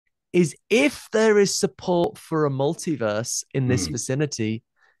is if there is support for a multiverse in this Mm, vicinity,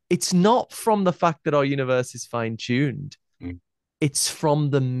 it's not from the fact that our universe is fine tuned. mm, It's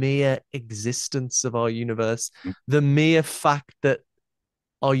from the mere existence of our universe, mm. the mere fact that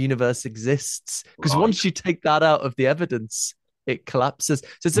our universe exists. Because Right. once you take that out of the evidence, it collapses.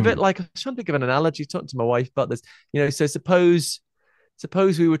 So it's a bit Mm. like, I was trying to think of an analogy, talking to my wife about this. So suppose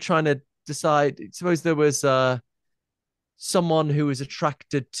we were trying to decide, suppose there was someone who was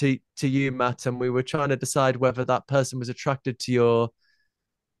attracted to you, Matt, and we were trying to decide whether that person was attracted to your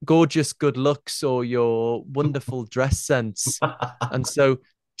gorgeous good looks or your wonderful dress sense. And so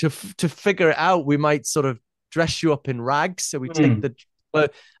to figure it out, we might sort of dress you up in rags. So we take Mm, the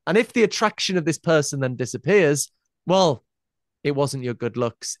and if the attraction of this person then disappears, well, it wasn't your good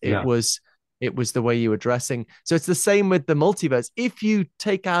looks. yeah. It was the way you were dressing. So it's the same with the multiverse. If you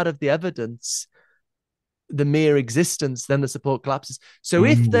take out of the evidence the mere existence, then the support collapses. So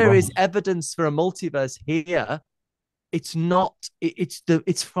if Mm, there is right. evidence for a multiverse here, it's not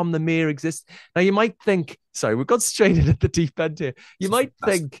it's from the mere existence. Now you might think, sorry, we've got straight in at the deep end here. You might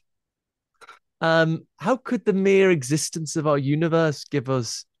That's, think, how could the mere existence of our universe give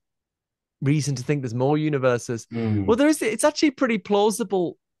us reason to think there's more universes? Well, mm, it's actually pretty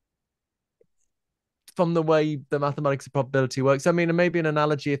plausible from the way the mathematics of probability works. I mean, maybe an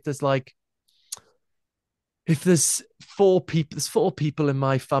analogy, if there's four people in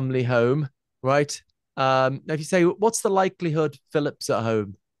my family home, right? If you say, what's the likelihood Philip's at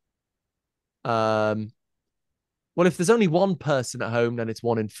home? Um, well, if there's only one person at home, then it's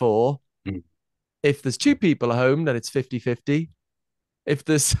one in four. mm. If there's two people at home, then it's 50-50. If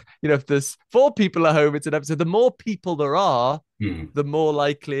there's, if there's four people at home, it's an episode. The more people there are, Mm. the more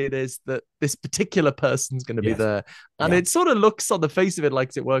likely it is that this particular person's going to be Yes. there. And Yeah. it sort of looks on the face of it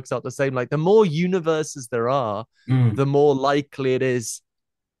like it works out the same. Like the more universes there are, Mm, the more likely it is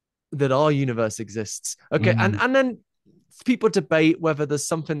that our universe exists. Okay, and mm. and then people debate whether there's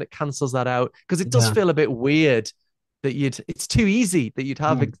something that cancels that out because it does Yeah. feel a bit weird that you'd it's too easy that you'd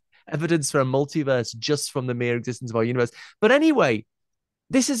have Mm, evidence for a multiverse just from the mere existence of our universe. But anyway,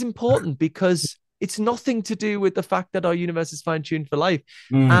 this is important because it's nothing to do with the fact that our universe is fine tuned for life.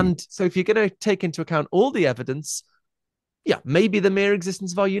 mm, And so if you're going to take into account all the evidence, yeah, maybe the mere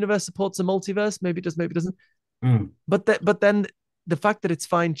existence of our universe supports a multiverse. Maybe it does, maybe it doesn't. mm, But then the fact that it's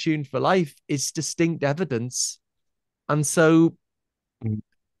fine tuned for life is distinct evidence, and so mm.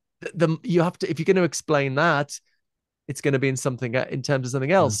 you have to, if you're going to explain that, it's going to be in something in terms of something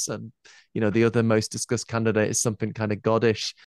Yeah. else. And the other most discussed candidate is something kind of goddish.